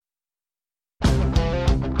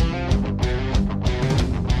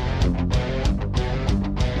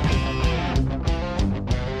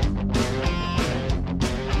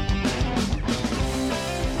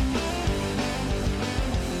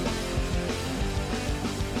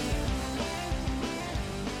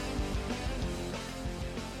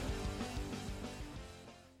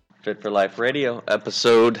Fit for Life Radio,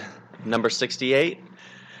 episode number 68.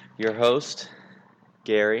 Your host,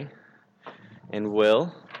 Gary and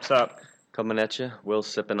Will. What's up? Coming at you. Will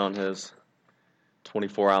sipping on his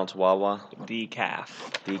 24-ounce Wawa. Decaf.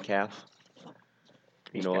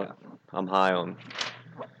 You know what? I'm high on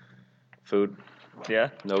food. Yeah?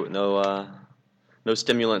 No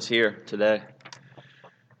stimulants here today.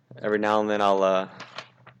 Every now and then I'll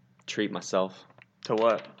treat myself. To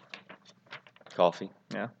what? Coffee.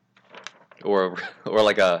 Yeah. Or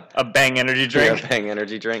like a Bang energy drink? Yeah, Bang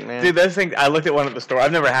energy drink, man. Dude, those things, I looked at one at the store.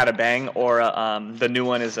 I've never had a Bang or the new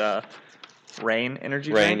one is a Rain energy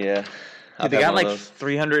drink. Rain, yeah. Dude, they got like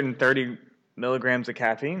 330 milligrams of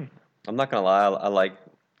caffeine. I'm not gonna lie, I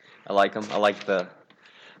like them. I like the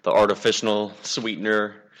artificial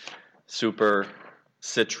sweetener, super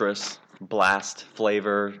citrus, blast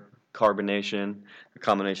flavor, carbonation, the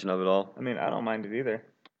combination of it all. I mean, I don't mind it either.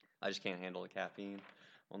 I just can't handle the caffeine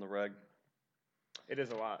on the reg. It is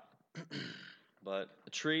a lot. But a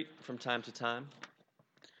treat from time to time.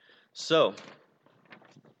 So,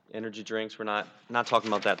 energy drinks, we're not talking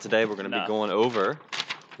about that today. We're going to be going over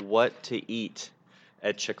what to eat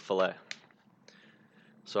at Chick-fil-A.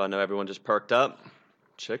 So I know everyone just perked up.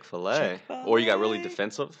 Chick-fil-A. Or you got really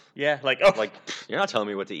defensive. Yeah, like, you're not telling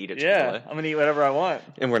me what to eat at Chick-fil-A. Yeah, I'm going to eat whatever I want.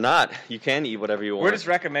 And we're not. You can eat whatever you want. We're just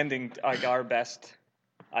recommending our best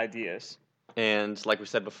ideas. And like we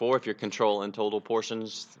said before, if you're controlling total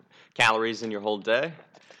portions, calories in your whole day,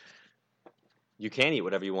 you can eat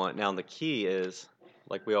whatever you want. Now, the key is,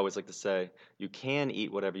 like we always like to say, you can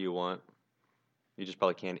eat whatever you want. You just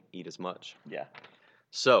probably can't eat as much. Yeah.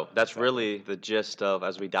 So that's really the gist of,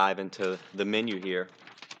 as we dive into the menu here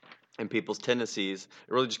and people's tendencies,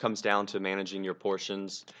 it really just comes down to managing your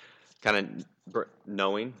portions, kind of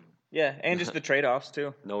knowing. Yeah, and just the trade-offs,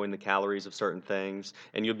 too. Knowing the calories of certain things.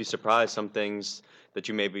 And you'll be surprised some things that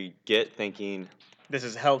you maybe get thinking, This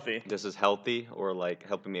is healthy. Or like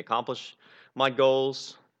helping me accomplish my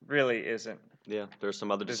goals. Really isn't. Yeah, there's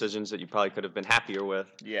some other decisions that you probably could have been happier with.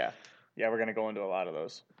 Yeah. Yeah, we're going to go into a lot of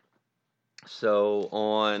those. So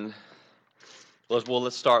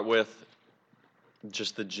let's start with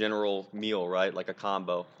just the general meal, right? Like a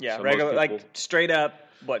combo. Yeah, so regular, like straight up,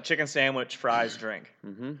 chicken sandwich, fries, drink.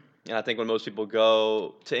 Mm-hmm. And I think when most people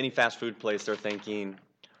go to any fast food place, they're thinking,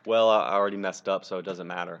 well, I already messed up, so it doesn't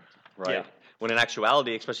matter, right? Yeah. When in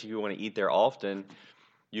actuality, especially if you want to eat there often,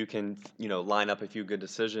 you can, line up a few good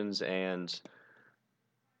decisions. And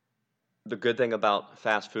the good thing about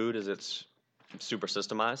fast food is it's super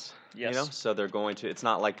systemized. Yes. So they're going to, it's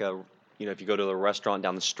not like if you go to a restaurant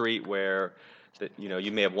down the street where,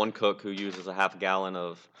 you may have one cook who uses a half a gallon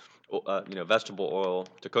of vegetable oil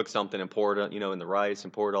to cook something and pour it, in the rice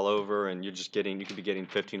and pour it all over, and you could be getting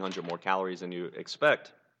 1,500 more calories than you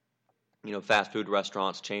expect. Fast food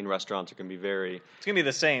restaurants, chain restaurants are going to be it's going to be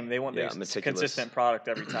the same. They want this consistent product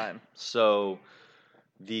every time. So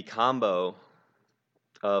the combo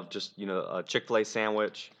of just, a Chick-fil-A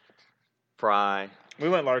sandwich, fry. We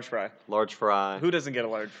went large fry. Large fry. Who doesn't get a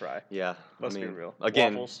large fry? Yeah. Let's be real.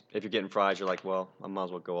 Again, Waffles. If you're getting fries, you're like, well, I might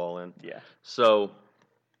as well go all in. Yeah. So,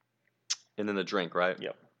 and then the drink, right?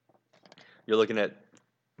 Yep. You're looking at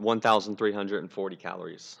 1,340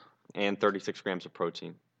 calories and 36 grams of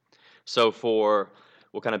protein. So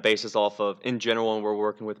we'll kind of base this off of, in general, when we're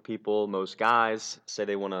working with people, most guys say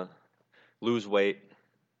they want to lose weight.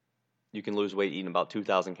 You can lose weight eating about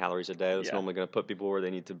 2,000 calories a day. That's normally going to put people where they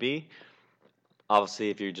need to be. Obviously,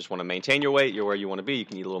 if you just want to maintain your weight, you're where you want to be, you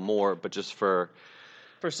can eat a little more. But just for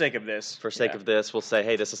sake of this. We'll say,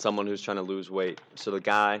 hey, this is someone who's trying to lose weight. So the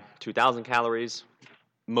guy, 2,000 calories.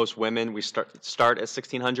 Most women, we start at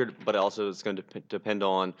 1,600, but also it's going to depend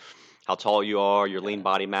on how tall you are, your lean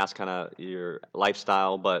body mass, kind of your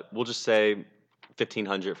lifestyle. But we'll just say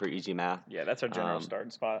 1,500 for easy math. Yeah, that's our general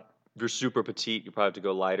starting spot. If you're super petite, you probably have to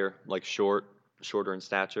go lighter, like shorter in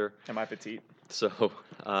stature. Am I petite? So,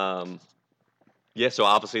 so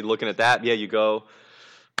obviously looking at that,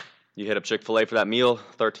 you hit up Chick-fil-A for that meal,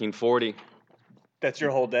 1,340. That's your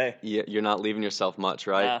whole day. Yeah, you're not leaving yourself much,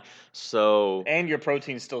 right? Yeah. So, and your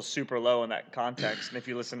protein's still super low in that context. And if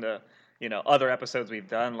you listen to, other episodes we've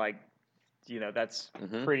done, that's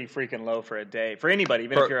pretty freaking low for a day for anybody,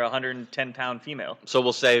 even if you're a 110-pound female. So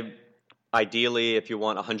we'll say, ideally, if you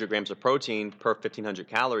want 100 grams of protein per 1,500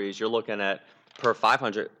 calories, you're looking at per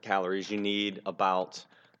 500 calories, you need about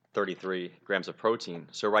 33 grams of protein.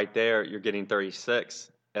 So right there, you're getting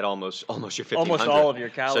 36 at almost your 1,500. Almost all of your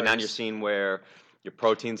calories. So now you're seeing where your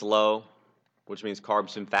protein's low, which means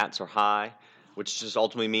carbs and fats are high, which just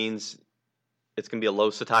ultimately means it's going to be a low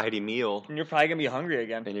satiety meal. And you're probably going to be hungry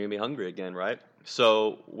again. And you're going to be hungry again, right?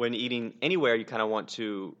 So when eating anywhere, you kind of want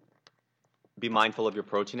to be mindful of your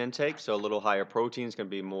protein intake. So a little higher protein is going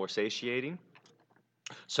to be more satiating.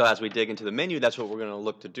 So as we dig into the menu, that's what we're going to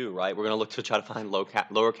look to do, right? We're going to look to try to find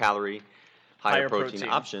lower calorie, higher protein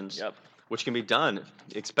options, Yep. which can be done,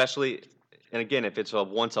 especially, and again, if it's a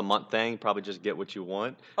once a month thing, probably just get what you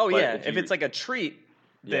want. Oh, but yeah. If it's like a treat,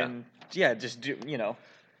 then just do,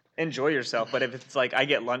 enjoy yourself. But if it's like I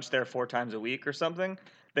get lunch there 4 times a week or something,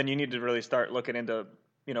 then you need to really start looking into,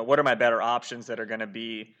 what are my better options that are going to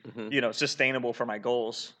be, sustainable for my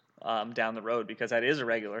goals down the road, because that is a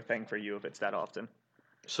regular thing for you if it's that often.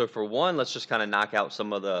 So for one, let's just kind of knock out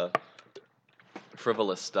some of the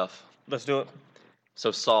frivolous stuff. Let's do it.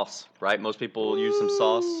 So sauce, right? Most people use some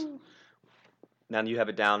sauce. Now you have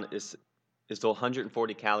it down. Is the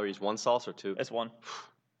 140 calories one sauce or two? It's one.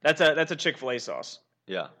 That's a Chick-fil-A sauce.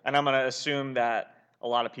 Yeah. And I'm gonna assume that a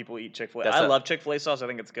lot of people eat Chick-fil-A. I love Chick-fil-A sauce. I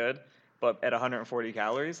think it's good, but at 140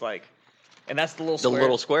 calories, and that's the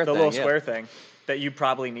little square thing that you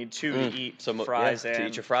probably need to eat fries to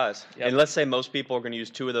eat your fries. Yep. And let's say most people are going to use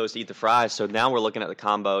 2 of those to eat the fries. So now we're looking at the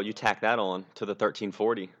combo. You tack that on to the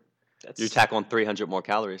 1340. You tack on 300 more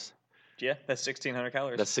calories. Yeah, that's 1,600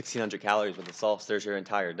 calories. That's 1,600 calories with the sauce. There's your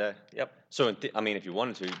entire day. Yep. So, if you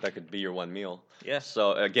wanted to, that could be your one meal. Yeah.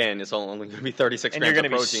 So, again, it's only going to be 36 grams of protein. And you're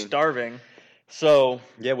going to be starving. So,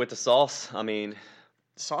 yeah, with the sauce,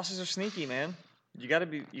 sauces are sneaky, man. You got to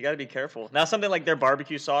be careful. Now, something like their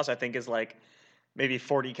barbecue sauce, I think, is like maybe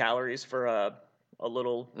 40 calories for a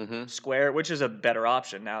little square, which is a better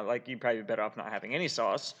option. Now, you'd probably be better off not having any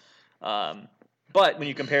sauce. But when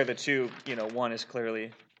you compare the two, one is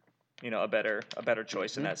clearly, a better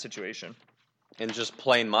choice in that situation. And just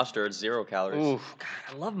plain mustard, 0 calories. Ooh, God,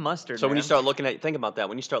 I love mustard. So when you start think about that.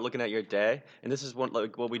 When you start looking at your day, and this is what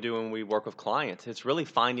we do when we work with clients, it's really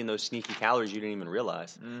finding those sneaky calories you didn't even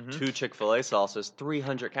realize. 2 Chick-fil-A sauces,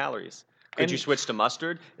 300 calories. Could you switch to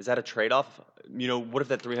mustard? Is that a trade-off? What if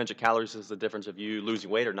that 300 calories is the difference of you losing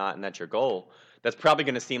weight or not, and that's your goal? That's probably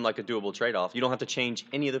going to seem like a doable trade-off. You don't have to change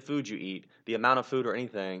any of the food you eat, the amount of food or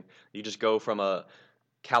anything. You just go from a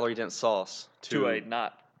calorie-dense sauce to a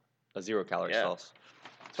 0-calorie sauce.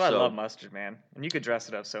 That's why I love mustard, man. And you could dress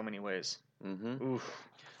it up so many ways. Oof.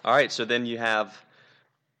 All right, so then you have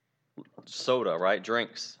soda, right?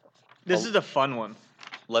 Drinks. This is a fun one.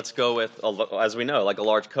 Let's go with, as we know, like a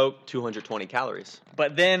large Coke, 220 calories.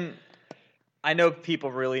 But then I know people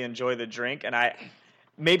really enjoy the drink, and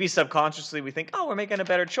maybe subconsciously we think, we're making a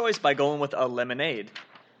better choice by going with a lemonade.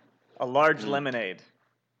 A large lemonade.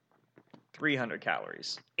 300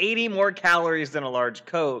 calories. 80 more calories than a large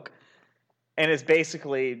Coke. And it's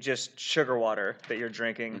basically just sugar water that you're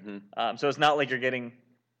drinking. So it's not like you're getting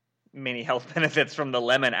many health benefits from the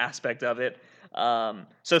lemon aspect of it.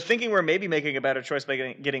 So thinking we're maybe making a better choice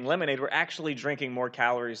by getting lemonade, we're actually drinking more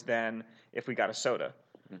calories than if we got a soda,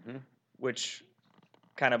 which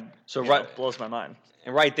kind of blows my mind.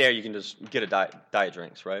 And right there, you can just get a diet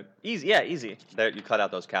drinks, right? Easy, yeah, easy. There, you cut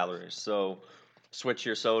out those calories. So switch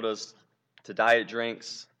your sodas to diet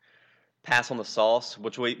drinks. Pass on the sauce,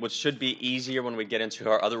 which should be easier when we get into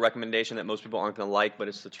our other recommendation that most people aren't going to like, but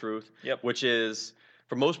it's the truth. Yep. Which is,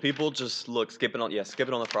 for most people, just skip it on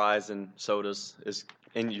the fries and sodas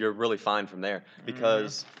and you're really fine from there.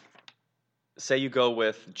 Because say you go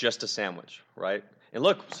with just a sandwich, right? And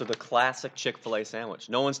look, so the classic Chick-fil-A sandwich.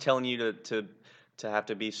 No one's telling you to have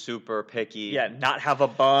to be super picky. Yeah, not have a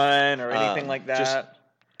bun or anything like that. Just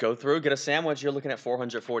go through, get a sandwich. You're looking at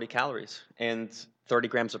 440 calories and 30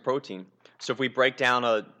 grams of protein. So if we break down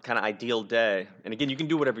a kind of ideal day, and again, you can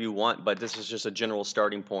do whatever you want, but this is just a general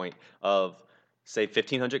starting point of, say,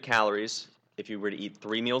 1,500 calories. If you were to eat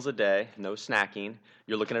 3 meals a day, no snacking,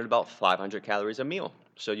 you're looking at about 500 calories a meal.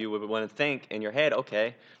 So you would want to think in your head,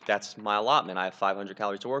 okay, that's my allotment. I have 500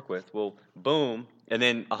 calories to work with. Well, boom, and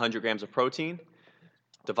then 100 grams of protein.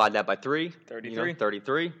 Divide that by 3. 33.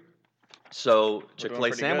 33. So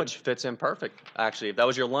Chick-fil-A sandwich fits in perfect. Actually, if that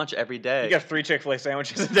was your lunch every day, you got 3 Chick-fil-A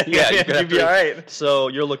sandwiches a day. Yeah, you'd be all right. So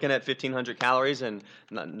you're looking at 1,500 calories and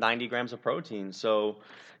 90 grams of protein. So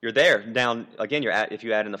you're there. Now again, if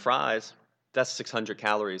you add in the fries, that's 600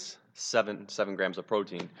 calories, 7 grams of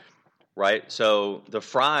protein, right? So the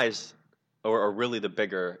fries are really the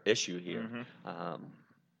bigger issue here.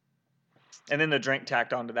 And then the drink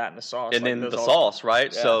tacked onto that and the sauce. And then the sauce,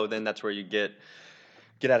 right? Yeah. So then that's where you get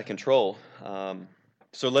out of control.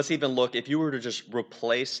 So let's even look, if you were to just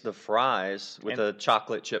replace the fries with a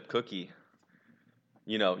chocolate chip cookie,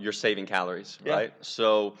 you're saving calories, right?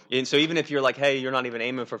 So even if you're like, hey, you're not even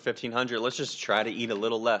aiming for 1,500, let's just try to eat a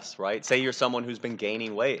little less, right? Say you're someone who's been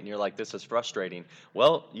gaining weight and you're like, this is frustrating.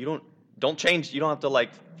 Well, don't change. You don't have to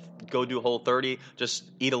go do Whole 30. Just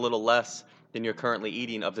eat a little less than you're currently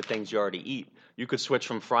eating of the things you already eat. You could switch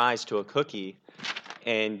from fries to a cookie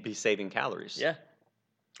and be saving calories. Yeah.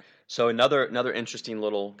 So another interesting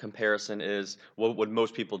little comparison is what would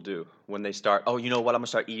most people do when they start, oh, you know what, I'm going to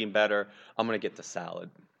start eating better. I'm going to get the salad.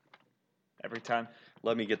 Every time.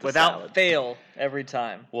 Let me get the Without salad. fail, every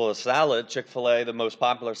time. Well, a salad, Chick-fil-A, the most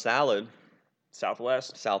popular salad,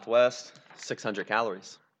 Southwest. 600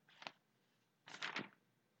 calories.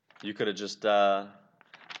 You could have just gotten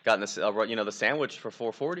the sandwich for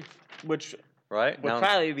 $4.40, Which right? would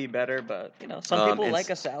probably be better, but, some people like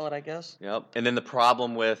a salad, I guess. Yep. And then the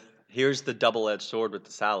problem with, here's the double-edged sword with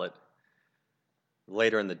the salad.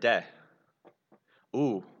 Later in the day.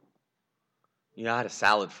 Ooh. I had a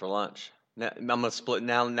salad for lunch. Now, I'm going to split.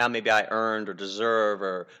 Now maybe I earned or deserve,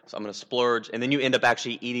 or so I'm going to splurge. And then you end up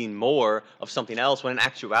actually eating more of something else when in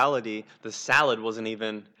actuality, the salad wasn't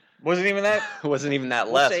even that we'll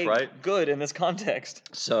less, say right? Good in this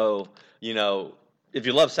context. So, if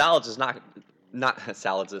you love salads, it's not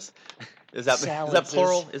salads. Is that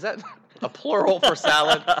plural? Is that a plural for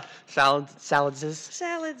salad? Salads.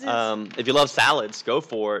 If you love salads, go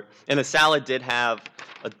for it. And the salad did have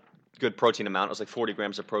a good protein amount. It was like 40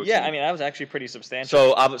 grams of protein. Yeah, I mean, that was actually pretty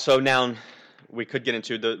substantial. So now we could get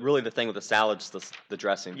into the thing with the salad is the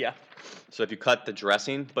dressing. Yeah. So if you cut the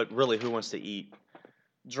dressing, but really, who wants to eat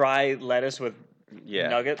dry lettuce with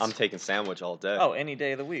nuggets? I'm taking sandwich all day. Oh, any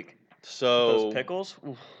day of the week. So those pickles.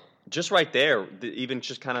 Oof. Just right there, even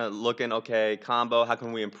just kind of looking, okay, combo, how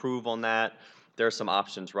can we improve on that? There are some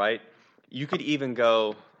options, right? You could even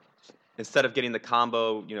go, instead of getting the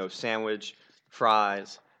combo, sandwich,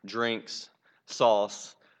 fries, drinks,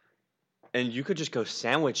 sauce, and you could just go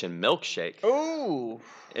sandwich and milkshake. Ooh.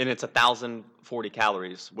 And it's 1,040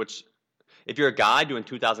 calories, which if you're a guy doing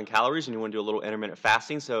 2,000 calories and you want to do a little intermittent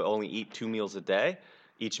fasting, so only eat 2 meals a day,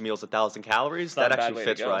 each meal's 1,000 calories, that actually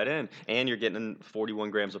fits right in. And you're getting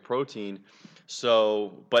 41 grams of protein.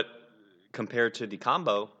 So, but compared to the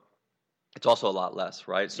combo, it's also a lot less,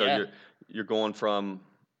 right? So you're going from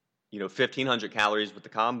 1,500 calories with the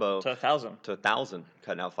combo to 1,000,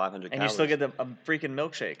 cutting out 500 calories. And you still get a freaking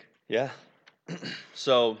milkshake. Yeah.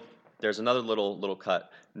 So there's another little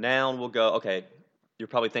cut. Now we'll go, okay, you're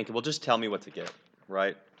probably thinking, well, just tell me what to get,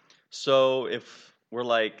 right? So if we're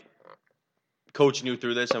like coaching you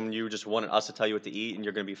through this and you just wanted us to tell you what to eat and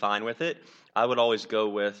you're going to be fine with it, I would always go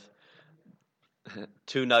with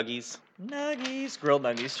 2 nuggies. Grilled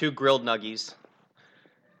nuggies. 2 grilled nuggies.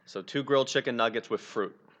 So 2 grilled chicken nuggets with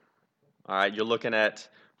fruit. All right, you're looking at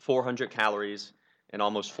 400 calories and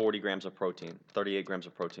almost 40 grams of protein, 38 grams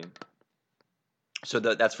of protein. So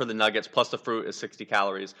that's for the nuggets, plus the fruit is 60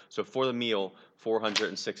 calories. So for the meal,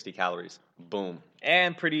 460 calories. Boom.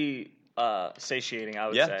 And pretty satiating, I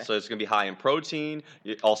would say. Yeah, so it's going to be high in protein,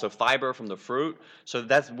 also fiber from the fruit. So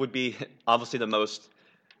that would be obviously the most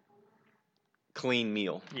clean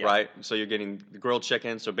meal, right? So you're getting the grilled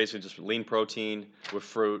chicken, so basically just lean protein with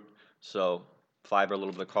fruit. So fiber, a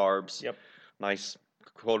little bit of carbs. Yep. Nice,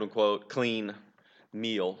 quote unquote, clean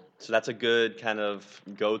meal. So that's a good kind of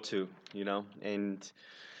go-to, and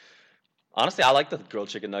honestly, I like the grilled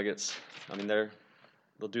chicken nuggets. I mean,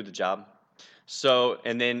 they'll do the job. So,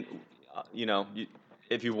 and then,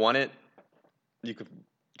 if you want it, you could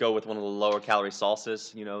go with one of the lower calorie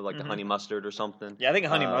sauces, like the honey mustard or something. Yeah, I think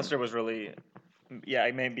honey mustard was really,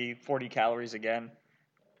 maybe 40 calories again,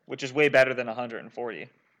 which is way better than 140.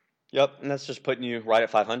 Yep, and that's just putting you right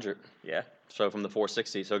at 500. Yeah. So from the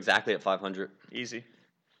 460, so exactly at 500. Easy.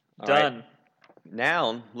 All Done. Right.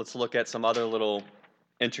 Now, let's look at some other little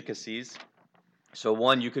intricacies. So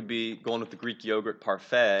one, you could be going with the Greek yogurt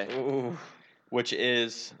parfait, Ooh. which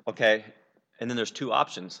is, okay, and then there's 2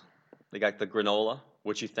 options. They got the granola,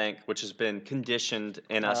 which has been conditioned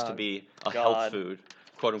in us to be a health food,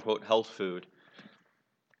 quote unquote health food.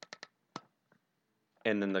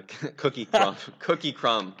 And then the cookie crumb. Cookie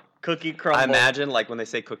crumb. Cookie crumb. I imagine, like, when they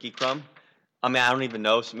say cookie crumb, I mean, I don't even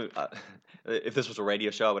know. If this was a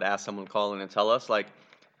radio show, I would ask someone to call in and tell us, like,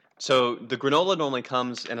 so the granola normally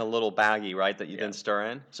comes in a little baggie, right, that you then stir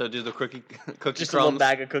in. So do the cookie just crumbs. Just a little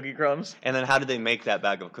bag of cookie crumbs. And then how do they make that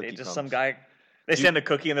bag of cookie crumbs? Some guy, they send a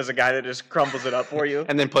cookie and there's a guy that just crumbles it up for you.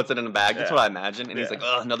 And then puts it in a bag. That's what I imagine. And he's like,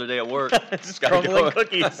 oh, another day at work. Just crumbling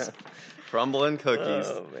cookies. Crumbling cookies.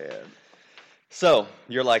 Oh, man. So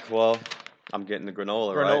you're like, well, I'm getting the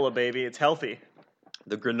granola, right? Granola, baby. It's healthy.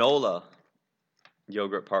 The granola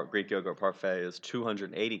Greek yogurt parfait is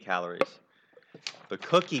 280 calories. The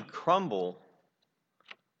cookie crumble,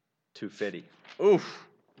 250. Oof.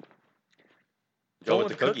 Go with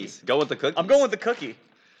the cookies. Go with the cookies. I'm going with the cookie.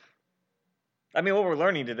 I mean, what we're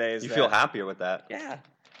learning today is you feel happier with that. Yeah.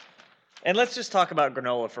 And let's just talk about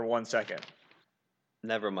granola for 1 second.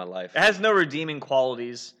 Never in my life. It has no redeeming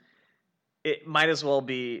qualities. It might as well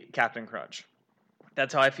be Captain Crunch.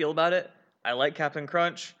 That's how I feel about it. I like Captain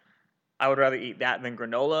Crunch. I would rather eat that than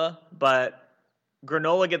granola, but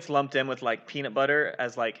granola gets lumped in with like peanut butter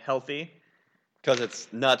as like healthy. Because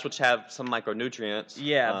it's nuts, which have some micronutrients.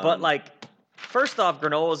 Yeah, but like, first off,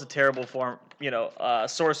 granola is a terrible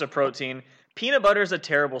source of protein. Peanut butter is a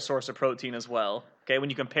terrible source of protein as well. Okay, when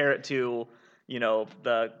you compare it to,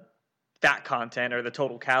 the fat content or the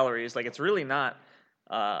total calories, like it's really not.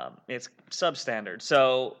 It's substandard.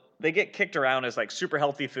 So they get kicked around as like super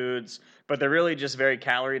healthy foods, but they're really just very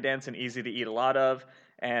calorie dense and easy to eat a lot of.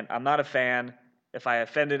 And I'm not a fan. If I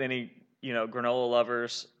offended any, granola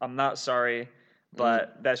lovers, I'm not sorry.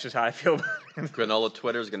 But that's just how I feel about it. Granola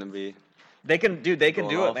Twitter is going to be... They can do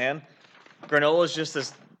off. it, man. Granola is just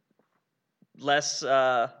this less...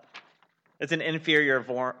 it's an inferior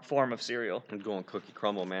form of cereal. I'm going Cookie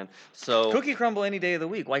Crumble, man. So Cookie Crumble any day of the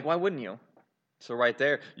week. Like, why wouldn't you? So right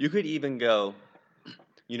there, you could even go,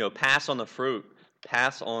 pass on the fruit,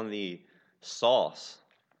 pass on the sauce.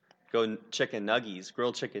 Go chicken nuggies,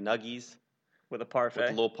 grilled chicken nuggies. With a parfait.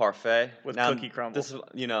 With a little parfait. With now, Cookie Crumble.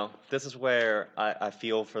 This is where I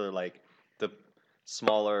feel for like the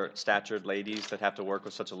smaller statured ladies that have to work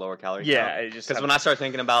with such a lower calorie count. Because when I start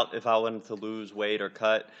thinking about if I wanted to lose weight or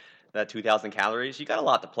cut that 2,000 calories, you got a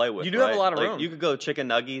lot to play with. You do have a lot of room. You could go chicken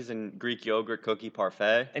nuggies and Greek yogurt cookie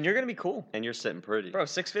parfait. And you're going to be cool. And you're sitting pretty. Bro,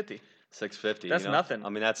 $6.50. $6.50. That's nothing. I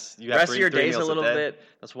mean, that's you have rest of your days a little bit.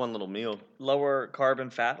 That's one little meal. Lower carb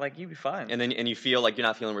and fat, like you'd be fine. And you feel like you're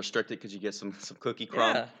not feeling restricted because you get some cookie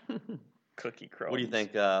crumb. Yeah. Cookie crumb. What do you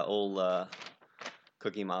think, old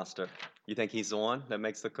Cookie Monster? You think he's the one that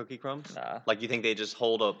makes the cookie crumbs? Nah. Like you think they just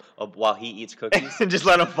hold a while he eats cookies and just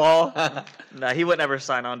let him fall? Nah, he would never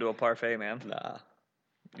sign on to a parfait, man. Nah.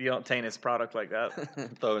 You don't taint his product like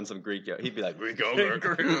that. Throw in some Greek yogurt. He'd be like Greek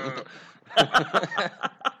yogurt.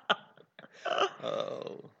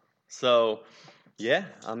 Oh, so yeah,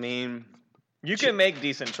 I mean, you can make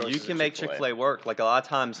decent choices. You can make Chick-fil-A work. Like a lot of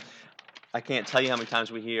times, I can't tell you how many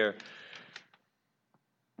times we hear,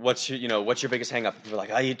 "What's your biggest hang up?" People are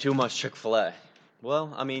like, "I eat too much Chick-fil-A."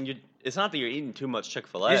 Well, I mean, it's not that you're eating too much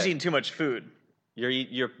Chick-fil-A. You're just eating too much food.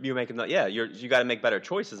 You're making you got to make better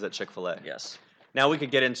choices at Chick-fil-A. Yes. Now we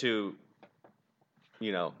could get into,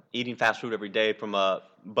 eating fast food every day from a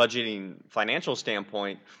budgeting financial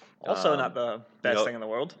standpoint. Also not the best thing in the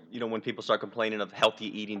world. When people start complaining of healthy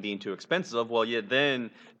eating being too expensive, well, yeah,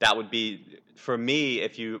 then that would be, for me,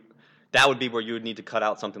 that would be where you would need to cut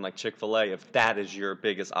out something like Chick-fil-A if that is your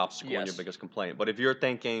biggest obstacle and your biggest complaint. But if you're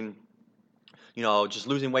thinking, just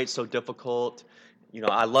losing weight's so difficult,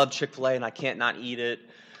 I love Chick-fil-A and I can't not eat it.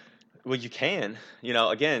 Well, you can,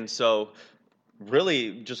 again, so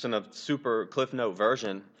really just in a super Cliff Note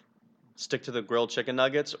version, stick to the grilled chicken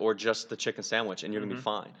nuggets or just the chicken sandwich and you're going to be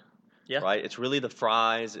fine. Yeah. Right? It's really the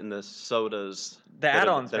fries and the sodas the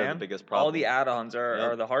add-ons, that are the biggest problem. All the add-ons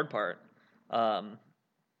are the hard part.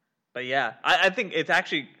 But yeah, I think it's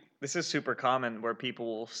actually, this is super common where people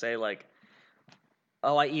will say like,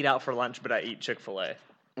 oh, I eat out for lunch, but I eat Chick-fil-A.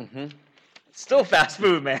 Mm-hmm. Still fast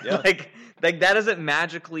food, man. Yeah. Like that doesn't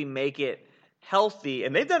magically make it healthy.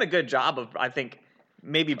 And they've done a good job of, I think,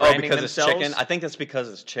 maybe branding themselves. It's chicken. I think that's because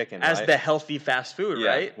it's chicken, as right? the healthy fast food,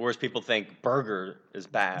 right? Whereas people think burger is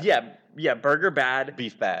bad. Yeah, burger bad.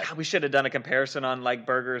 Beef bad. God, we should have done a comparison on like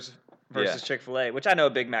burgers versus Chick-fil-A, which I know a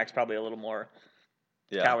Big Mac's probably a little more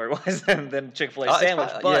calorie-wise than Chick-fil-A sandwich.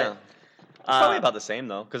 But it's probably about the same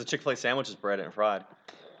though, because a Chick-fil-A sandwich is breaded and fried.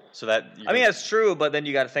 So that that's true, but then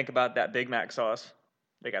you got to think about that Big Mac sauce.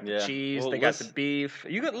 They got the cheese, they got the beef.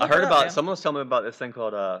 You could look I heard about man. Someone was telling me about this thing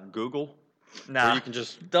called Google. Nah, where you can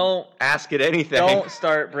just don't ask it anything. Don't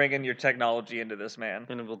start bringing your technology into this, man.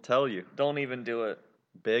 And it will tell you. Don't even do it.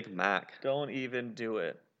 Big Mac. Don't even do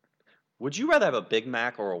it. Would you rather have a Big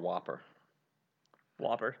Mac or a Whopper?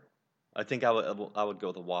 Whopper. I think I would go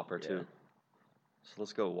with a Whopper too. So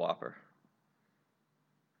let's go Whopper.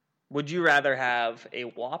 Would you rather have a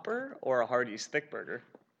Whopper or a Hardee's thick burger?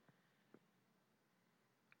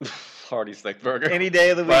 Hardee's thick burger. Any day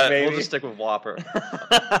of the week, baby. We'll just stick with Whopper.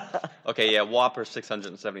 Okay, yeah, Whopper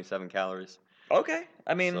 677 calories. Okay,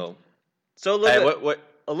 I mean, so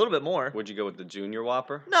a little bit more. Would you go with the Junior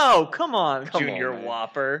Whopper? No, come on, Junior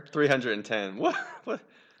Whopper. 310. What?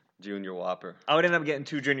 Junior Whopper. I would end up getting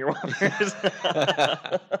 2 Junior Whoppers.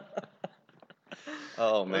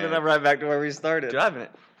 Oh man. We're right back to where we started.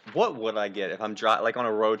 What would I get if I'm like on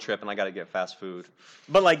a road trip and I got to get fast food?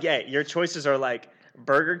 But like, yeah, your choices are like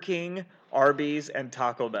Burger King, Arby's, and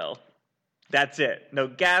Taco Bell. That's it. No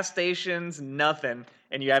gas stations, nothing,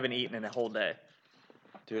 and you haven't eaten in a whole day.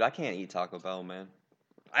 Dude, I can't eat Taco Bell, man.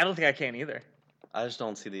 I don't think I can either. I just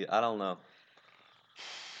don't see I don't know.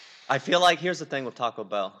 I feel like, here's the thing with Taco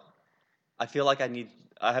Bell. I feel like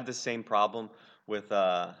I have the same problem with,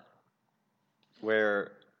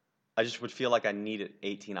 where I just would feel like I needed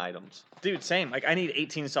 18 items. Dude, same. Like, I need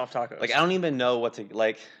 18 soft tacos. Like, I don't even know what to,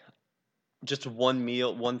 like, just one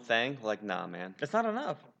meal, one thing. Like, nah, man. It's not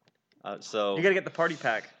enough. So You gotta get the party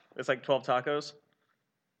pack. It's like 12 tacos.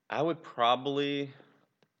 I would probably,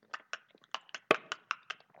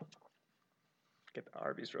 Get the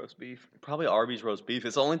Arby's roast beef. Arby's roast beef.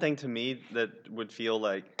 It's the only thing to me that would feel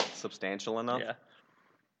like substantial enough. Yeah.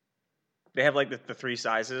 They have like the three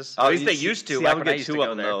sizes. Oh, At least they used to. See, back I would when I get used to two go of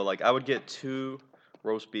them there. though. Like, I would get 2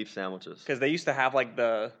 roast beef sandwiches. Because they used to have like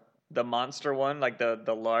the monster one, like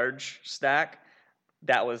the large stack.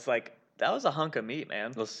 That was a hunk of meat,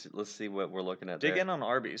 man. Let's see what we're looking at Dig there. in on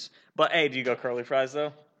Arby's. But hey, do you go curly fries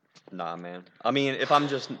though? Nah, man. I mean, if I'm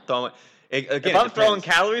just throwing, again, If I'm it throwing depends.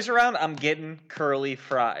 calories around, I'm getting curly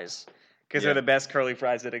fries because Yeah. they're the best curly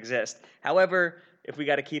fries that exist. However, if we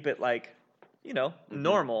got to keep it like,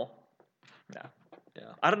 normal, no. Yeah.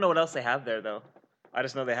 I don't know what else they have there though. I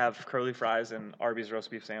just know they have curly fries and Arby's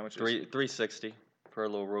roast beef sandwiches. 360 for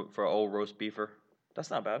for an old roast beefer, That's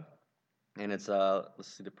not bad. and it's let's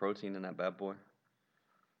see the protein in that bad boy.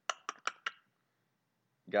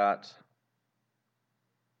 Got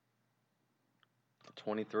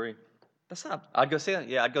 23. That's not. I'd go see that.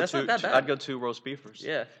 Yeah, I'd go That's two. not that bad. I'd go 2 roast beefers.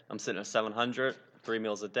 Yeah, I'm sitting at 700, 3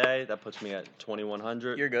 meals a day. That puts me at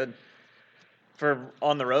 2100. you're good. For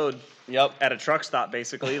on the road Yep. at a truck stop,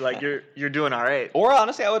 basically, like you're doing all right. Or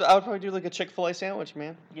honestly, I would probably do like a Chick-fil-A sandwich,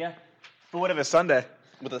 man, Yeah. But what if it's Sunday?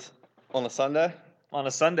 on a Sunday. On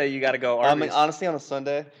a Sunday, you got to go I Arby's. mean, honestly, on a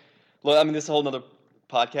Sunday. Look, I mean, this is a whole nother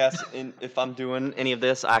podcast. And if I'm doing any of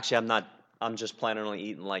this, actually, I'm not. I'm just planning on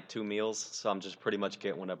eating like 2 meals, so I'm just pretty much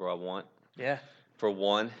getting whatever I want Yeah. for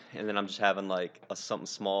one, and then I'm just having like something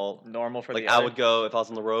small. Normal for Like the I other. would go if I was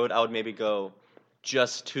on the road, I would maybe go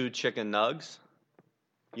just 2 chicken nugs,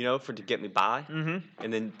 to get me by, Mm-hmm.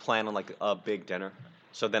 and then plan on like a big dinner.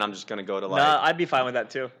 So then I'm just gonna go to Nah, I'd be fine with that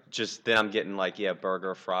too. then I'm getting like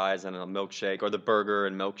burger, fries, and a milkshake, or the burger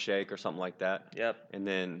and milkshake, or something like that, Yep. and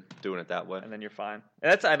then doing it that way. And then you're fine.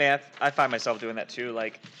 I find myself doing that too,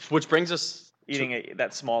 like Which brings us eating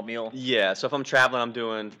that small meal. Yeah, so if I'm traveling, I'm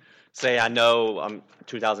doing, say I know I'm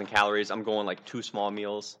 2,000 calories, I'm going like 2 small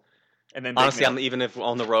meals. And then big Honestly, meal. even if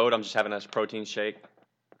on the road, I'm just having a protein shake,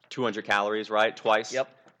 200 calories, right? Twice.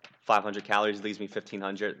 Yep. 500 calories leaves me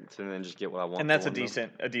 1,500, and then just get what I want. And that's for a one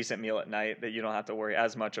meal. decent meal at night that you don't have to worry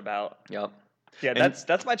as much about. Yep. Yeah, And-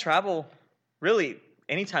 that's my travel. Really,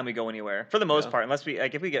 anytime we go anywhere, for the most Yeah. part, unless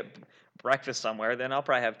if we get breakfast somewhere, then I'll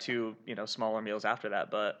probably have 2 smaller meals after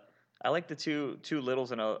that. But I like the two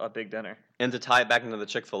littles and a big dinner. And to tie it back into the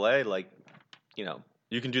Chick-fil-A,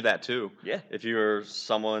 you can do that too. Yeah. If you're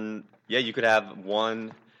someone, you could have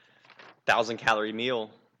 1,000 calorie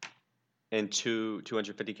meal and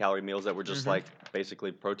 250 calorie meals that were just like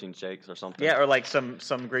basically protein shakes or something. Yeah, or like some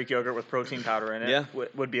Greek yogurt with protein powder in it. Yeah.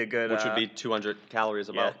 would be a good. Which would be 200 calories,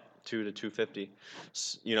 about 2 to 250.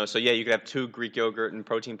 So you could have 2 Greek yogurt and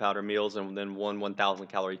protein powder meals, and then 1,000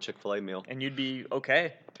 calorie Chick-fil-A meal. and you'd be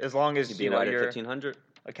okay as long as You'd be right at you're 1,500.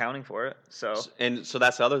 accounting for it. So And so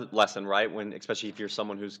that's the other lesson, right? Especially if you're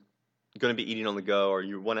someone who's going to be eating on the go, or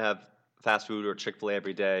you want to have fast food or Chick-fil-A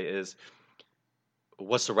every day, is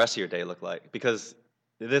what's the rest of your day look like? Because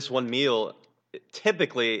this one meal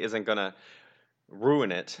typically isn't going to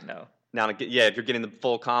ruin it. no, Now, if you're getting the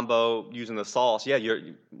full combo using the sauce, the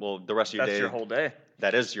rest of your that's day, your whole day.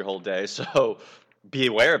 that is your whole day. So be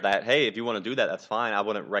aware of that. Hey, if you want to do that, that's fine. I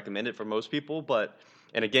wouldn't recommend it for most people,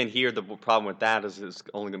 and again, here the problem with that is it's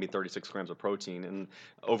only going to be 36 grams of protein, and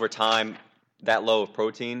over time, that low of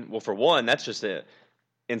protein. Well, for one, that's just a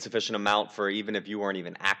insufficient amount for even if you weren't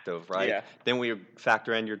even active, right? Yeah. Then we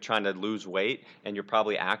factor in you're trying to lose weight and you're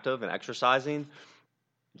probably active and exercising.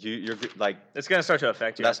 You're like, It's gonna start to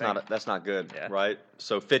affect you. I think. that's not good, Yeah. right?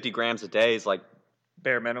 So 50 grams a day is like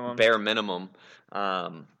bare minimum. bare minimum,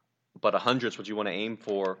 but 100 is what you want to aim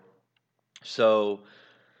for. So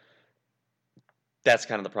that's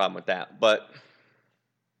kind of the problem with that. But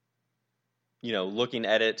looking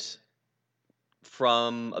at it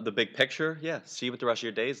from the big picture, see what the rest of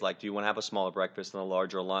your day is like. Do you want to have a smaller breakfast and a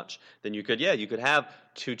larger lunch? Then you could have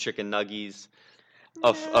 2 chicken nuggies,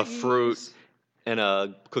 a fruit, and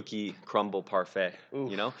a cookie crumble parfait.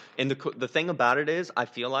 Oof. And the thing about it is, I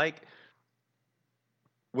feel like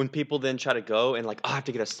when people then try to go and I have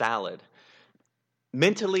to get a salad,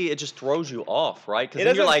 mentally it just throws you off, right? It Because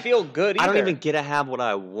doesn't you're like, feel good either. I don't even get to have what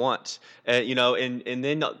I want, and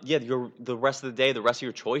then the rest of the day, the rest of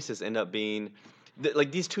your choices end up being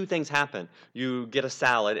like these two things happen. You get a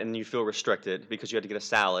salad and you feel restricted because you had to get a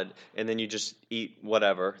salad, and then you just eat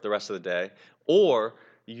whatever the rest of the day. Or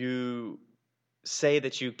you say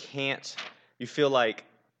that you can't, you feel like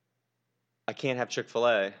I can't have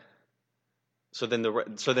Chick-fil-A. So then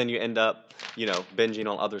you end up, binging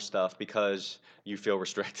on other stuff because you feel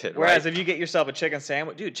restricted. Whereas right? if you get yourself a chicken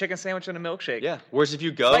sandwich, dude, chicken sandwich and a milkshake. Yeah. Whereas if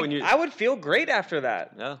you go Like, and you, I would feel great after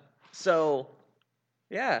that. yeah, So,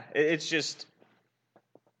 yeah, it's just,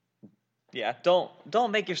 yeah.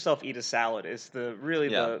 Don't make yourself eat a salad. Is the real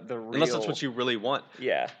unless that's what you really want.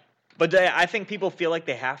 Yeah, but I think people feel like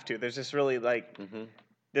they have to. There's this really like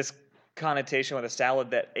this connotation with a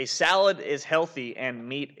salad that a salad is healthy and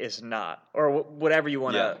meat is not, or whatever you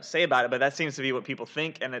want to say about it. But that seems to be what people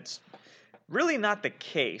think, and it's really not the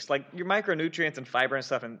case. Like your micronutrients and fiber and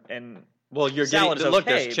stuff, and Well, you're salad getting is look.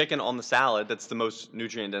 okay. There's chicken on the salad. That's the most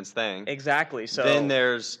nutrient dense thing. exactly. So Then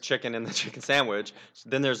there's chicken in the chicken sandwich.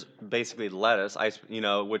 Then there's basically lettuce,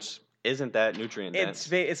 which isn't that nutrient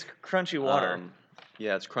dense. it's crunchy water.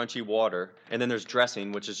 Yeah, it's crunchy water, and then there's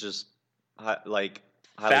dressing, which is just like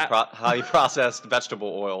Fat. highly processed vegetable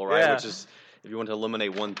oil, right? Yeah. Which is, if you want to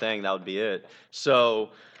eliminate one thing, that would be it. So,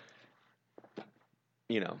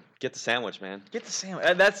 get the sandwich, man. Get the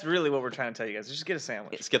sandwich. That's really what we're trying to tell you guys. Just get a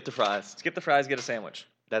sandwich. Skip the fries. Skip the fries. Get a sandwich.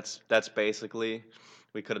 That's basically.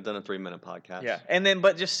 We could have done a 3-minute podcast. Yeah, and then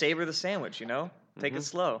but just savor the sandwich. Take it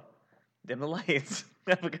slow. Dim the lights.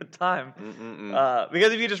 Have a good time.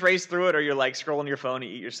 Because if you just race through it, or you're like scrolling your phone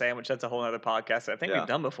and eat your sandwich, that's a whole other podcast I think we've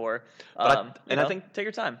done before. But I think take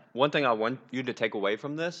your time. One thing I want you to take away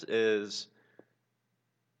from this is,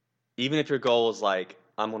 even if your goal is like,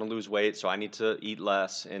 I'm going to lose weight, so I need to eat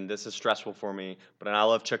less, and this is stressful for me, but I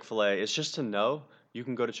love Chick-fil-A, it's just to know you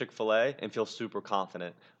can go to Chick-fil-A and feel super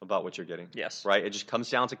confident about what you're getting. Yes. Right? It just comes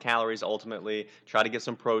down to calories ultimately. Try to get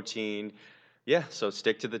some protein. Yeah, so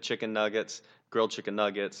stick to the chicken nuggets, grilled chicken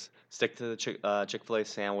nuggets, stick to the Chick-fil-A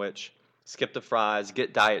sandwich, skip the fries,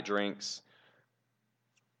 get diet drinks,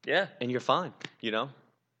 Yeah. and you're fine, Yeah,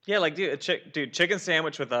 like dude, chicken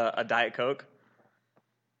sandwich with a Diet Coke.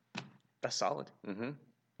 That's solid. Mm-hmm.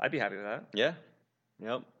 I'd be happy with that. Yeah.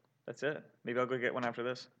 Yep. That's it. Maybe I'll go get one after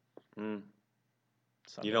this. Mm.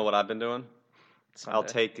 Sunday. You know what I've been doing? Sunday. I'll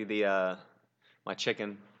take the my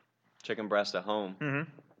chicken breast at home,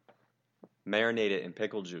 marinate it in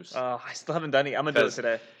pickle juice. Oh, I still haven't done it. I'm gonna do it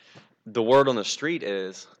today. The word on the street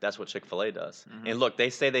is that's what Chick-fil-A does. And look, they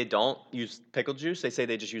say they don't use pickle juice. They say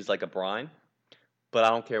they just use like a brine, but I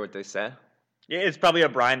don't care what they say. Yeah, it's probably a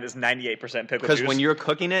brine that's 98% pickle juice. Because when you're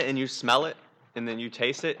cooking it and you smell it and then you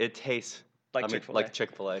taste it, it tastes like Chick-fil-A. like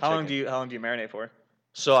Chick-fil-A. How long do you marinate for?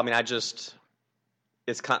 So I mean,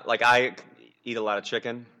 it's kind of, like I eat a lot of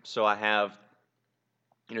chicken, so I have,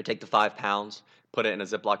 take the 5 pounds, put it in a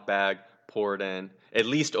Ziploc bag, pour it in at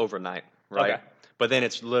least overnight, right? Okay. But then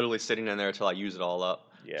it's literally sitting in there until I use it all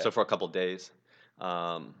up. Yeah. So for a couple days.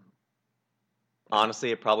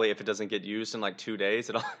 Honestly, if it doesn't get used in like 2 days,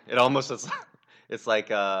 it almost is. It's like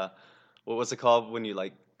what was it called when you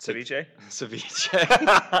like Ceviche? Ceviche.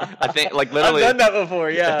 I think like literally. I've done that before.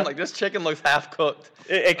 Yeah. Like this chicken looks half cooked.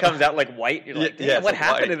 It comes out like white. You're like, Yeah, what it's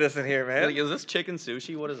happened white. to this in here, man? Like, is this chicken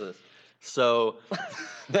sushi? What is this? So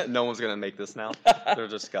no one's gonna make this now. They're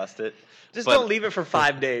disgusted. Just But- don't leave it for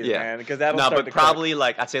 5 days, Yeah. man, because that'll No, start but to probably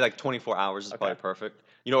like I'd say like 24 hours is probably Okay. perfect.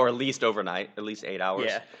 Or at least overnight, at least 8 hours.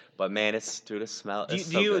 Yeah. But man, it smell. cook. It's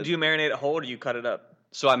Do so you good. do you marinate it whole, or do you cut it up?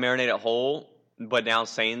 So I marinate it whole, but now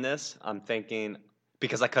saying this, I'm thinking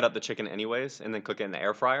because I cut up the chicken anyways and then cook it in the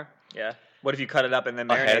air fryer Yeah. What if you cut it up and then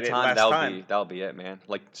marinate ahead of it time. last That time? would be it, man.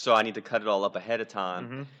 Like so, I need to cut it all up ahead of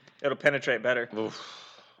time. It'll penetrate better. Oof.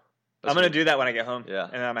 I'm gonna do that when I get home. Yeah.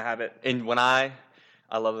 And then I'm gonna have it. And when I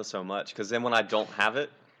love this so much because then when I don't have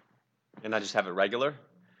it and I just have it regular.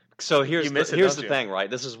 So here's You miss it, here's don't the you? thing, right?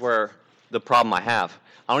 This is where the problem I have.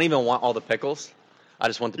 I don't even want all the pickles. I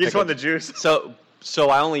just want the You just pickles. want the juice. So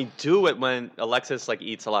I only do it when Alexis like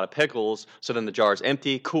eats a lot of pickles. So then the jar's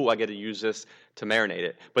empty. Cool, I get to use this to marinate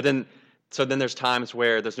it. But then there's times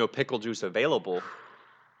where there's no pickle juice available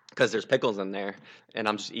because there's pickles in there, and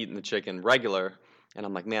I'm just eating the chicken regular, and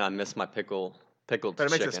I'm like, man, I miss my pickled But it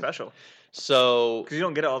chicken. makes it special So because you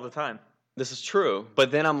don't get it all the time. this is true.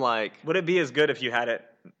 But then I'm like, Would it be as good if you had it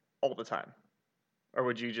all the time, or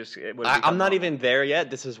would you just? I'm not even there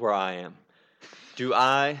yet. This is where I am.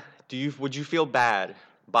 Would you feel bad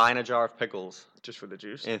buying a jar of pickles just for the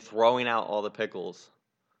juice. and throwing out all the pickles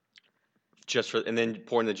and then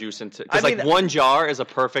pouring the juice into? I Because mean, like one jar is a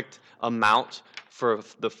perfect amount for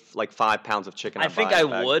the like 5 pounds of chicken. I think buy I in a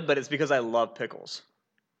bag. would, but it's because I love pickles.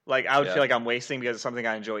 Like I would Yeah. feel like I'm wasting because it's something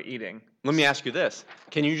I enjoy eating. Let me ask you this: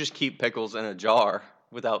 can you just keep pickles in a jar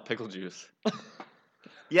without pickle juice?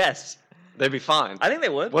 Yes, They'd be fine. I think they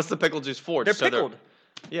would. What's the pickle juice for? They're Just so pickled.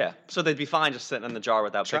 yeah, so they'd be fine just sitting in the jar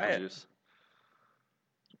without Try pickle it. juice.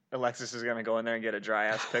 Alexis is gonna go in there and get a dry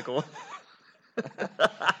ass pickle.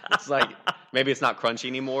 It's like maybe it's not crunchy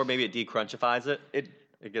anymore. Maybe it decrunchifies it.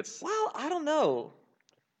 It gets. Well, I don't know.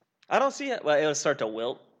 I don't see it. Well, it'll start to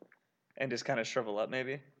wilt and just kind of shrivel up,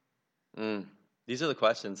 maybe. These are the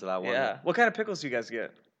questions that I want. Yeah. What kind of pickles do you guys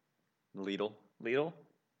get? Lidl. Lidl?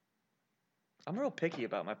 I'm real picky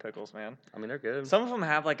about my pickles, man. I mean, they're good. Some of them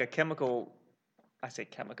have like a chemical. I say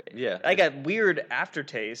chemical. Yeah. I got weird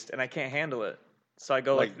aftertaste, and I can't handle it. So I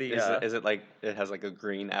go like with the. is it like it has like a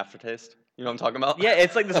green aftertaste? You know what I'm talking about? Yeah,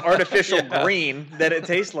 it's like this artificial Yeah. green that it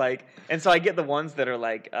tastes like, and so I get the ones that are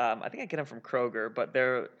like. I think I get them from Kroger, but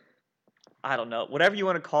they're. I don't know, whatever you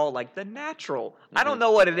want to call it, like the natural. I don't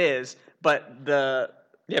know what it is, but the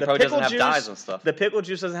it probably doesn't pickle have juice, dyes and stuff. The pickle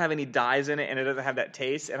juice doesn't have any dyes in it, and it doesn't have that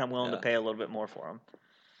taste, and I'm willing to Yeah. pay a little bit more for them.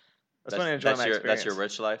 That's when I enjoy my your, experience. That's your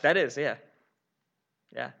rich life. That is, yeah,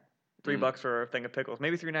 yeah. $3 Mm. for a thing of pickles,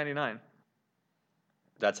 maybe $3.99.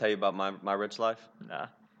 That's how you about my rich life. Nah,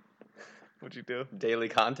 what'd you do? Daily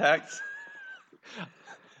contacts.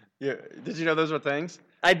 Yeah. Did you know those were things?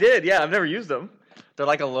 I did, yeah. I've never used them. They're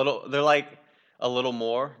like a little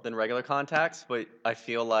more than regular contacts, but I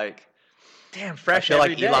feel like Damn, fresh I feel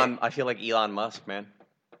every day. I feel like Elon Musk, man.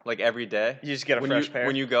 Like every day. You just get a when fresh you, pair.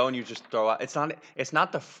 When you go and you just throw out, it's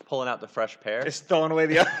not pulling out the fresh pair. Just throwing away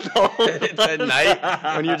the other. It's at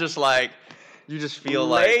night when you're just like, you just feel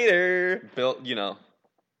later. like built, you know.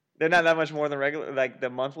 They're not that much more than regular, like the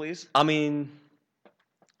monthlies. I mean,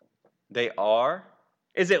 they are.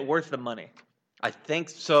 Is it worth the money? I think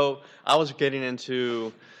so. I was getting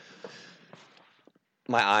into,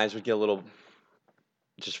 my eyes would get a little,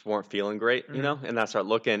 just weren't feeling great, you know, and I start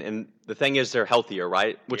looking, and the thing is, they're healthier,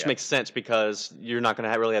 right? Which Yeah. makes sense because you're not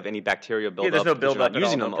going to really have any bacteria build there's up. no because you're buildup not at all,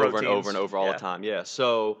 using no them over and proteins. over and over all Yeah. the time. Yeah.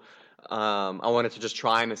 So I wanted to just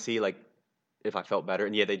try them and see like if I felt better,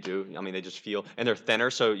 and yeah, they do. I mean, they just feel, and they're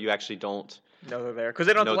thinner, so you actually don't No, they're there because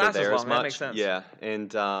they don't know have to they're last there as long. as That much. makes sense. Yeah,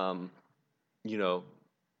 and you know,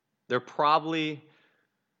 they're probably,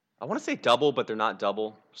 I want to say double, but they're not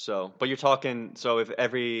double. So, but you're talking. So if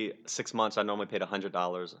every 6 months I normally paid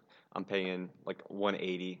 $100, I'm paying like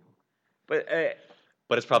 $180. But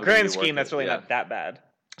But it's probably gonna grand be worth scheme, that's it, really yeah. not that bad.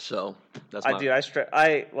 So that's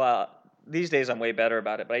my. Well, these days I'm way better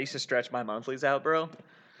about it. But I used to stretch my monthlies out, bro.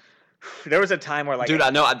 There was a time where like, Dude, I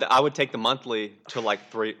know. I would take the monthly to like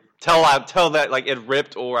 3 till that like it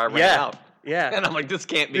ripped or I ran yeah, out, yeah. and I'm like, this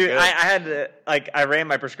can't be Dude, good. I had to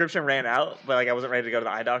my prescription ran out, but like I wasn't ready to go to the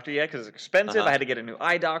eye doctor yet because it's expensive. Uh-huh. I had to get a new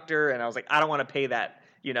eye doctor, and I was like, I don't want to pay that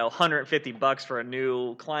 $150 for a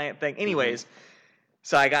new client thing. Anyways,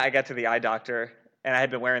 so I got to the eye doctor, and I had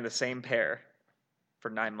been wearing the same pair for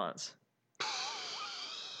 9 months,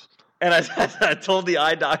 and I told the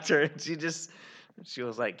eye doctor, and she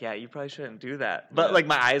was like, yeah, you probably shouldn't do that. But Yeah. like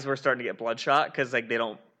my eyes were starting to get bloodshot because like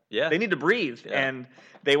Yeah. they need to breathe, Yeah. and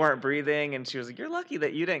they weren't breathing. And she was like, "You're lucky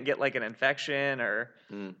that you didn't get like an infection or."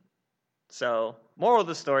 Mm. So, moral of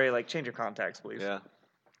the story: like, change your contacts, please. Yeah.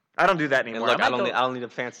 I don't do that And anymore. look, I I might don't need a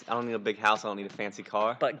big house. I don't need a fancy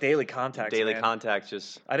car. but daily contacts. Daily man. contacts,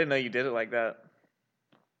 just I didn't know you did it like that.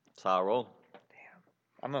 that's how I roll.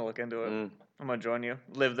 I'm gonna look into it. Mm. I'm gonna join you.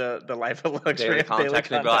 Live the life of luxury. Daily of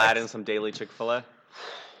contacts. Maybe I'll add in some daily Chick-fil-A.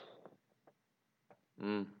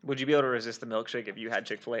 Mm. Would you be able to resist the milkshake if you had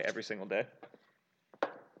Chick-fil-A every single day?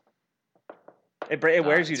 It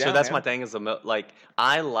wears you down. So that's man. my thing is like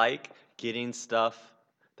I like getting stuff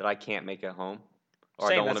that I can't make at home or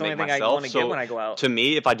Same, I don't that's want the to only make thing I myself. want to So get when I go out. to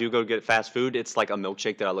me, if I do go get fast food, it's like a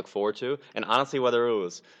milkshake that I look forward to. And honestly, whether it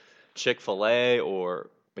was Chick-fil-A or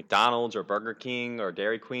McDonald's or Burger King or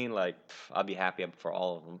Dairy Queen, like I'd be happy for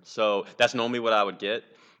all of them. So that's normally what I would get,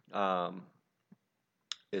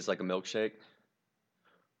 is like a milkshake.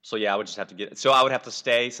 So yeah, I would just have to get it. So I would have to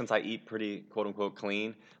stay, since I eat pretty quote unquote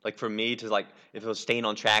clean. Like for me to like, if it was staying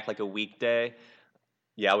on track like a weekday,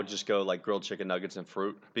 yeah, I would just go like grilled chicken nuggets and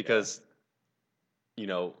fruit because,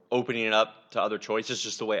 opening it up to other choices,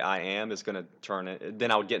 just the way I am, is gonna turn it. Then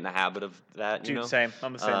I would get in the habit of that. Dude, same.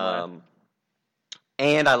 I'm the same way.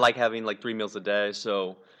 And I like having like 3 meals a day,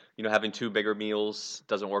 so having 2 bigger meals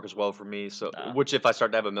doesn't work as well for me. So, Nah. which if I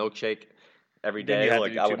start to have a milkshake every Then you day, have to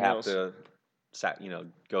like do I 2 would have meals. to,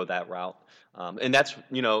 go that route. And that's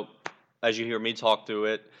as you hear me talk through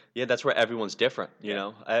it, yeah, that's where everyone's different.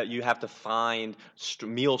 You have to find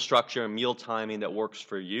meal structure and meal timing that works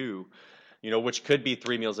for you. Which could be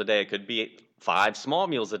 3 meals a day, it could be 5 small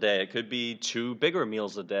meals a day. It could be 2 bigger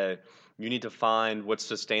meals a day. You need to find what's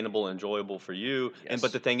sustainable and enjoyable for you. Yes.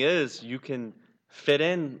 But the thing is, you can fit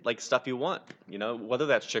in like stuff you want. Whether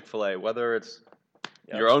that's Chick-fil-A, whether it's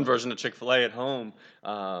your own version of Chick-fil-A at home.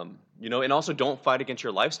 And also don't fight against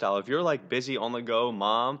your lifestyle. If you're like busy on the go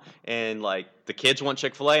mom and like the kids want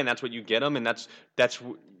Chick-fil-A and that's what you get them and that's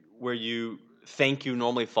where you think you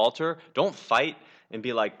normally falter, don't fight and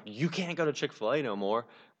be like, you can't go to Chick-fil-A no more.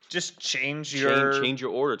 Just change your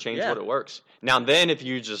order, change what it works. Now then, if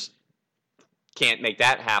you just can't make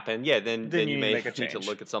that happen, then you may need to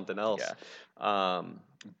look at something else. Yeah.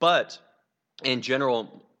 But in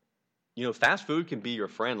general, fast food can be your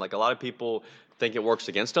friend. Like a lot of people think it works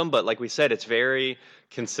against them, but like we said, it's very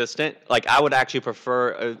consistent. Like I would actually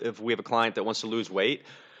prefer if we have a client that wants to lose weight,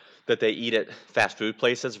 that they eat at fast food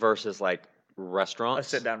places versus like restaurants. A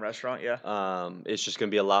sit-down restaurant, yeah. It's just going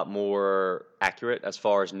to be a lot more accurate as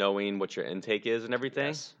far as knowing what your intake is and everything.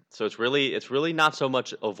 Yes. So it's really not so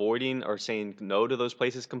much avoiding or saying no to those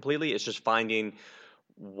places completely. It's just finding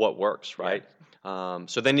what works, right? Yeah.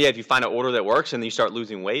 So then, if you find an order that works and you start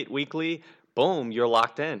losing weight weekly, boom, you're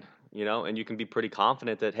locked in. And you can be pretty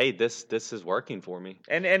confident that, hey, this is working for me.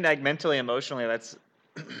 And like mentally, emotionally, that's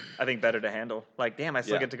I think better to handle. Like, damn, I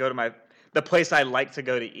still get to go to the place I like to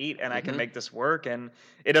go to eat, and I can make this work, and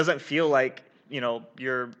it doesn't feel like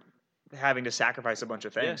you're having to sacrifice a bunch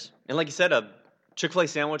of things. Yeah. And like you said, a Chick-fil-A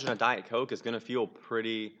sandwich and a Diet Coke is going to feel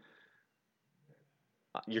pretty.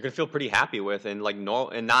 You're gonna feel pretty happy with, and like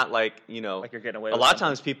and not like like you're getting away. A lot of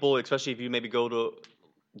times, people, especially if you maybe go to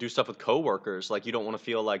do stuff with coworkers, like you don't want to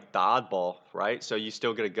feel like the oddball, right? So you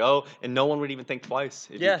still get to go, and no one would even think twice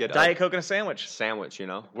if you get Diet Coke and a sandwich.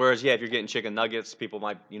 Whereas if you're getting chicken nuggets, people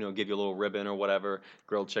might give you a little ribbon or whatever,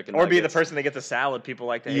 grilled chicken. Or nuggets. be the person that gets the salad. People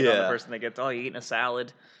like to hate on the person that gets you're eating a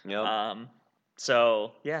salad. Yeah.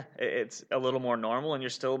 So it's a little more normal, and you're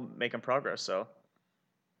still making progress. So.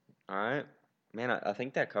 All right. Man, I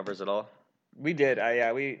think that covers it all. We did.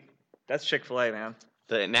 That's Chick-fil-A, man.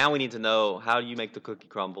 Now we need to know, how do you make the cookie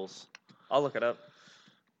crumbles? I'll look it up.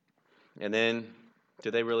 And then, do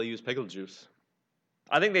they really use pickle juice?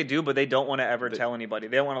 I think they do, but they don't want to ever tell anybody.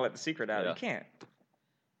 They don't want to let the secret out. You can't.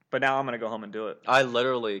 But now I'm going to go home and do it. I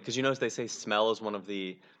literally, because they say smell is one of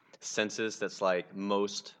the senses that's like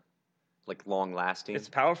most like long lasting. It's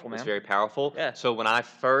powerful, man. It's very powerful. Yeah. So when I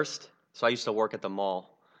used to work at the mall.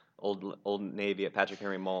 Old Navy at Patrick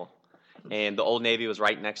Henry Mall, and the Old Navy was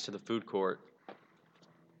right next to the food court,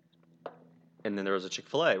 and then there was a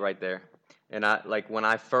Chick-fil-A right there. And when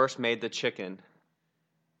I first made the chicken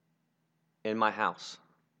in my house,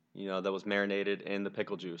 that was marinated in the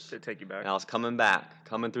pickle juice. Did it take you back? And I was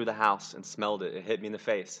coming through the house and smelled it. It hit me in the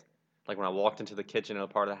face, like when I walked into the kitchen in a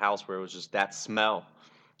part of the house where it was just that smell,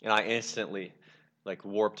 and I instantly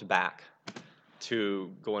warped back to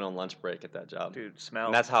going on lunch break at that job. Dude, smell.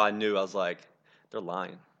 And that's how I knew. I was like, they're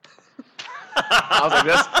lying. I was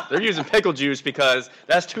like, they're using pickle juice because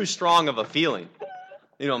that's too strong of a feeling.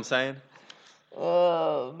 You know what I'm saying?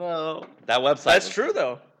 Oh, no. That website. That's true,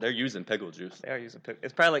 though. They're using pickle juice. They are using pickle.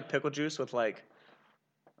 It's probably like pickle juice with like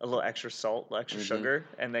a little extra salt, extra sugar,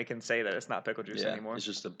 and they can say that it's not pickle juice anymore. It's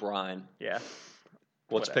just a brine. Yeah.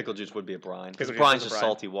 Well, pickle juice would be a brine. Because Pickle juice brine's is a just brine.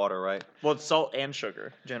 salty water, right? Well, it's salt and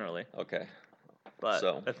sugar, generally. Okay.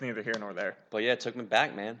 But that's neither here nor there. But yeah, it took me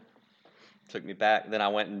back, man. Took me back. Then I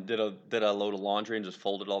went and did a load of laundry and just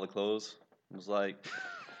folded all the clothes. It was like,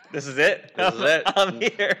 this is it. This is it. I'm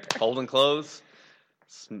here. Folding clothes.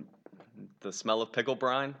 The smell of pickle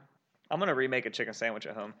brine. I'm gonna remake a chicken sandwich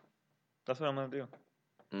at home. That's what I'm gonna do.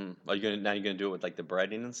 Are you gonna do it with like the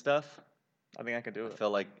breading and stuff? I think I could do it. I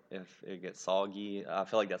feel like if it gets soggy, I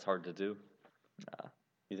feel like that's hard to do. Nah.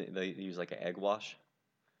 You think they use like an egg wash?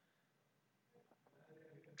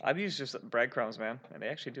 I've used just breadcrumbs, man, and they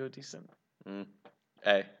actually do it decent.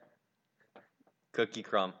 Hey, cookie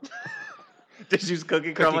crumb. Just use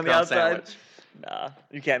cookie crumb on the outside? Sandwich. Nah,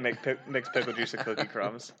 you can't mix pickle juice with cookie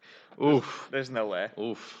crumbs. Oof. There's no way.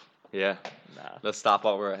 Oof. Yeah. Nah. Let's stop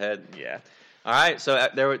while we're ahead. Yeah. All right, so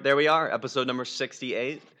there we are, episode number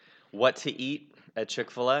 68. What to eat at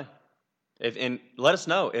Chick-fil-A. And let us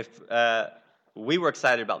know if we were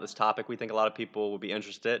excited about this topic. We think a lot of people would be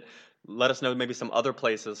interested. Let us know maybe some other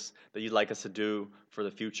places that you'd like us to do for the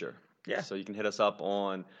future. Yeah. So you can hit us up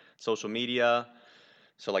on social media.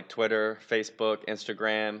 So like Twitter, Facebook,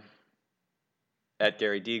 Instagram, at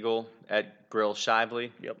Gary Deagle, at Grill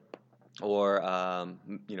Shively. Yep. Or,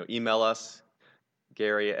 email us,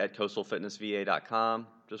 Gary at coastalfitnessva.com.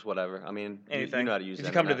 Just whatever. I mean, anything. You know how to use it. If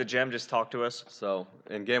you come to the gym, just talk to us. So,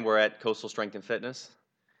 and again, we're at Coastal Strength and Fitness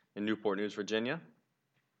in Newport News, Virginia.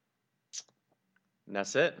 And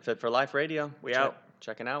that's it. Fit for Life Radio. We out.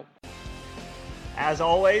 Checking out. As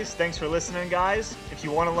always, thanks for listening, guys. If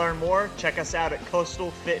you want to learn more, check us out at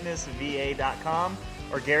coastalfitnessva.com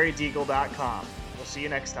or garydeagle.com. We'll see you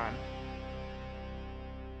next time.